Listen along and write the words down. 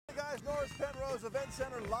Penrose Event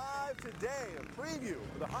Center live today. A preview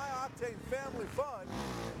of the high-octane family fun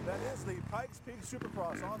that is the Pikes Peak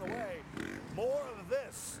SUPERCROSS on the way. More of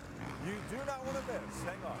this you do not want to miss.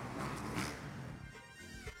 Hang on.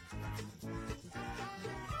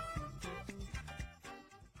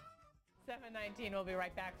 7:19. We'll be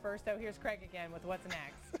right back. First, though, here's Craig again with what's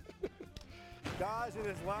next. Guys, it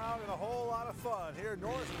is loud and a whole lot of fun here at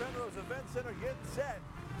Norris Penrose Event Center. Get set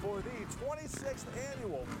for the 26th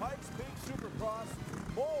annual Pikes Peak SUPERCROSS.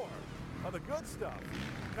 More of the good stuff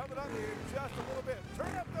coming up here in just a little bit.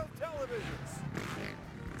 Turn up those televisions.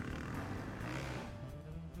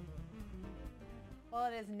 Well,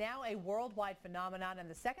 it is now a worldwide phenomenon and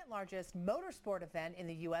the second largest motorsport event in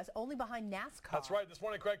the U.S., only behind NASCAR. That's right. This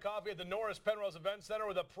morning, Craig Coffey at the Norris Penrose Event Center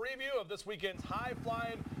with a preview of this weekend's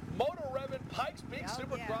high-flying, motor-revving Pikes Peak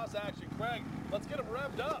SUPERCROSS action. Craig, let's get them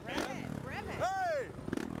revved up, man. Rev it. Hey!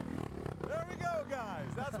 There we go, guys.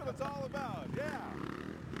 That's what it's all about. Yeah.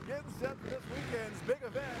 Getting set for this weekend's big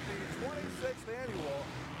event, the 26th annual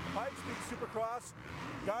Pikes Peak SUPERCROSS.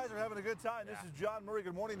 Guys are having a good time. This is John Murray.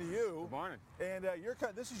 Good morning to you. Good morning. And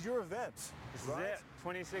this is your event. This right? is it.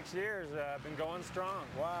 26 years. Been going strong.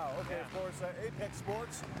 Wow. Okay. Yeah. Of course, Apex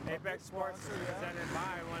Sports. Apex Sports presented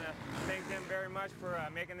by. I want to thank them very much for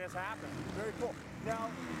making this happen. Very cool. Now,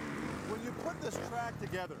 when you put this track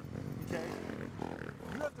together, okay,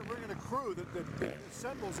 you have to bring in a crew that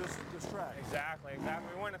assembles this track. Exactly.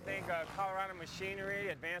 We want to thank Colorado Machinery,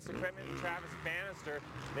 Advanced Equipment, and Travis Bannister.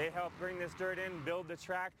 They helped bring this dirt in, build the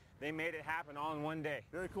track. They made it happen all in one day.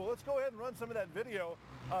 Very cool. Let's go ahead and run some of that video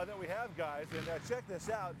that we have, guys, and check this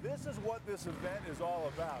out. This is what this event is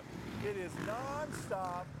all about. It is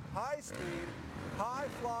non-stop, high-speed,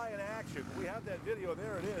 high-flying action. We have that video.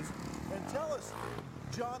 There it is. And tell us,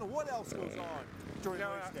 John, what else goes on during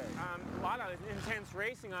race day? A lot of intense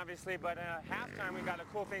racing, obviously, but halftime we got a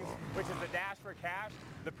cool thing, which is the Dash for Cash.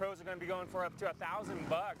 The pros are going to be going for up to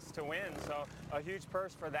 $1,000 to win, so a huge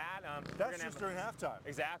purse for that. That's just during halftime.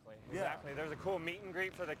 Exactly. Yeah. There's a cool meet and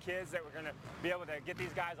greet for the kids that we're going to be able to get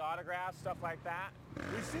these guys autographs, stuff like that.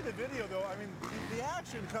 We see the video, though. I mean, the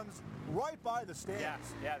action comes right by the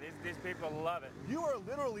stands. Yeah, these people love it. You are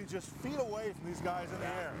literally just feet away from these guys in the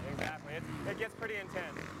air. Exactly. It gets pretty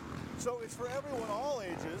intense. So it's for everyone, all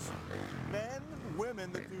ages, men,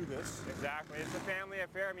 women that do this. Exactly. It's a family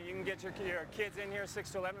affair. I mean, you can get your kids in here 6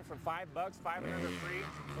 to 11 for $5, 500 free.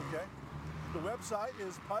 Okay. The website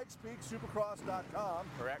is pikespeaksupercross.com.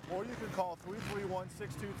 Correct. Or you can call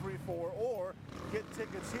 331-6234 or get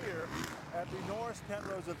tickets here at the Norris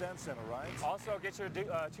Penrose Event Center, right? Also, get your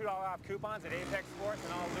 $2 off coupons at Apex Sports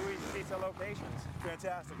and all Louis Pizza locations.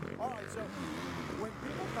 Fantastic. All right, so when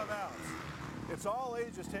people come out, it's all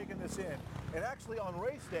ages taking this in. And actually on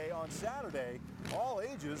race day, on Saturday, all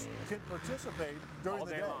ages can participate during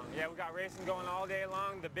the day. All day long. Yeah, we got racing going all day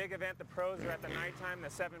long. The big event, the pros are at the nighttime, the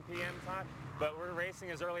 7 p.m. time. But we're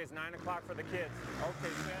racing as early as 9 o'clock for the kids.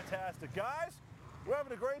 Okay, fantastic. Guys, we're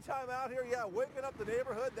having a great time out here. Yeah, waking up the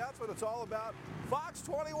neighborhood. That's what it's all about.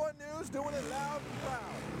 FOX21 News doing it loud and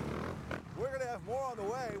proud. We're going to have more on the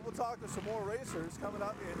way. We'll talk to some more racers coming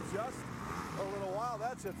up in just a little while.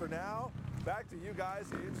 That's it for now. Back to you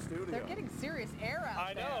guys in studio. They're getting serious air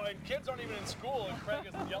out there. I know, and kids aren't even in school, and Craig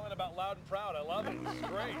is yelling about loud and proud. I love it. It's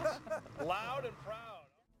great. Loud and proud.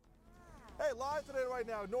 Hey, live today right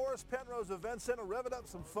now, Norris Penrose Event Center, revving up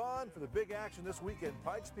some fun for the big action this weekend,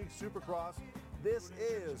 Pikes Peak SUPERCROSS. This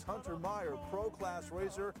is Hunter Meyer, pro-class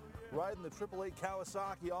racer, riding the 888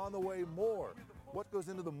 Kawasaki on the way. More. What goes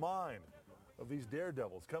into the mind of these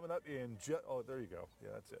daredevils coming up in oh, there you go. Yeah,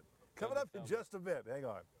 that's it. Coming up in just a bit. Hang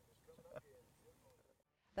on.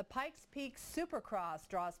 The Pikes Peak SUPERCROSS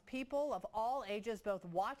draws people of all ages, both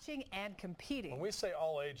watching and competing. When we say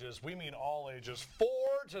all ages, we mean all ages, 4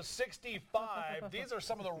 to 65. These are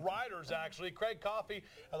some of the riders, actually. Craig Coffey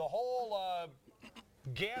and the whole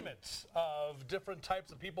gamut of different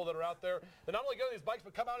types of people that are out there. They not only get on these bikes,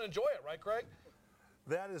 but come out and enjoy it, right, Craig?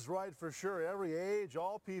 That is right, for sure. Every age,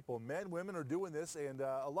 all people, men, women are doing this, and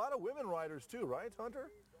a lot of women riders too, right, Hunter?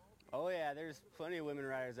 Oh yeah, there's plenty of women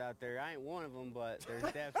riders out there. I ain't one of them, but there's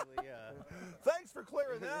definitely. Thanks for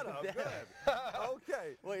clearing that up. Good.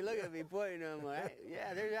 Okay. Well, you look at me pointing, I'm like,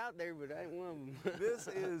 yeah, they're out there, but I ain't one of them. This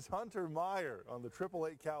is Hunter Meyer on the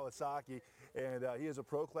 888 Kawasaki, and he is a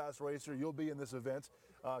pro-class racer. You'll be in this event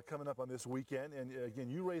coming up on this weekend, and again,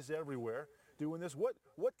 you race everywhere doing this. What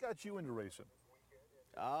got you into racing?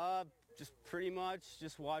 Just pretty much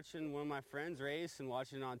just watching one of my friends race and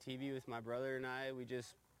watching it on TV with my brother and I. We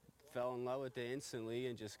just fell in love with it instantly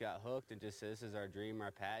and just got hooked and just said this is our dream, our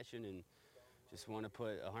passion, and just want to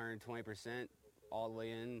put 120% all the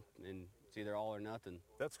way in and It's either all or nothing.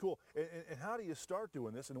 That's cool. And how do you start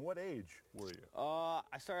doing this, and what age were you?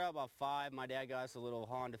 I started out about 5. My dad got us a little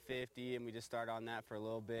Honda 50, and we just started on that for a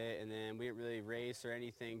little bit, and then we didn't really race or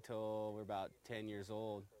anything till we're about 10 years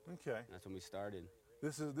old. Okay. That's when we started.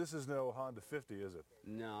 This is no Honda 50, is it?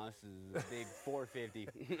 No, this is a big 450.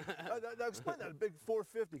 Now explain that, a big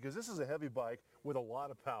 450, because this is a heavy bike with a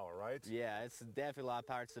lot of power, right? Yeah, it's definitely a lot of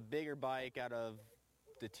power. It's a bigger bike out of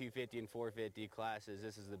the 250 and 450 classes.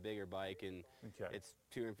 This is the bigger bike, and it's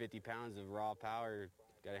 250 pounds of raw power.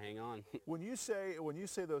 Got to hang on. When you say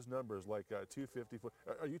those numbers, like 250,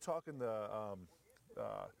 are you talking the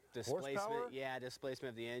displacement? Horsepower? Yeah,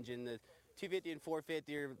 displacement of the engine. The 250 and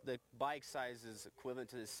 450 are, the bike size is equivalent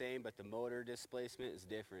to the same, but the motor displacement is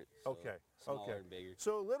different. So smaller and bigger.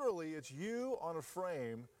 So literally, it's you on a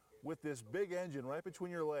frame with this big engine right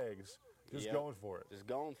between your legs, just going for it. Just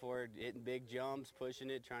going for it, hitting big jumps, pushing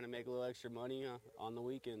it, trying to make a little extra money on the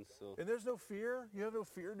weekends. So. And there's no fear? You have no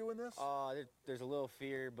fear doing this? There's a little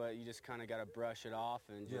fear, but you just kind of got to brush it off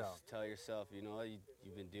and just tell yourself, you know,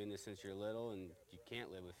 you've been doing this since you're little, and you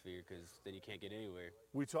can't live with fear, because then you can't get anywhere.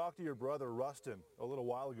 We talked to your brother, Rustin, a little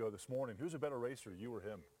while ago this morning. Who's a better racer, you or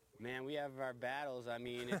him? Man, we have our battles. I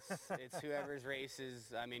mean, it's whoever's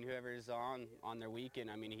races. I mean, whoever's on their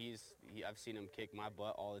weekend. I mean, I've seen him kick my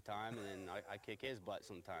butt all the time, and then I kick his butt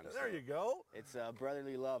sometimes. There you go. It's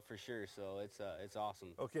brotherly love for sure. So it's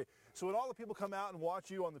awesome. Okay, so when all the people come out and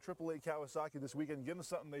watch you on the 888 Kawasaki this weekend, give them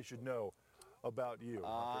something they should know about you.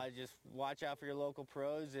 Just watch out for your local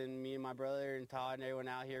pros, and me and my brother and Todd and everyone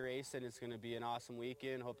out here racing. It's going to be an awesome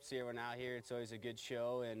weekend. Hope to see everyone out here. It's always a good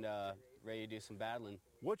show, and ready to do some battling.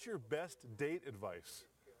 What's your best date advice?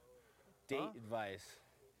 Date advice.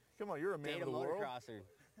 Come on, you're a man of the world.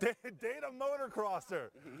 Date Date a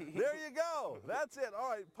motocrosser. There you go. That's it.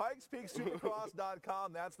 All right,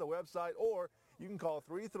 PikesPeakSuperCross.com. That's the website. Or you can call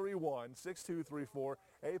 331-6234.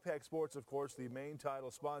 Apex Sports, of course, the main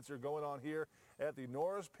title sponsor, going on here at the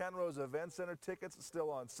Norris Penrose Event Center. Tickets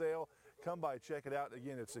still on sale. Come by, check it out.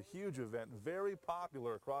 Again, it's a huge event, very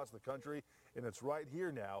popular across the country, and it's right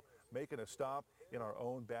here now, making a stop in our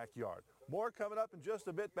own backyard. More coming up in just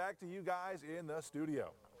a bit. Back to you guys in the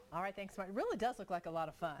studio. All right, thanks, Mark. It really does look like a lot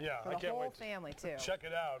of fun. Yeah, for I the can't whole wait to family, too. Check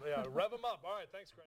it out. Yeah, rev them up. All right, thanks, Craig.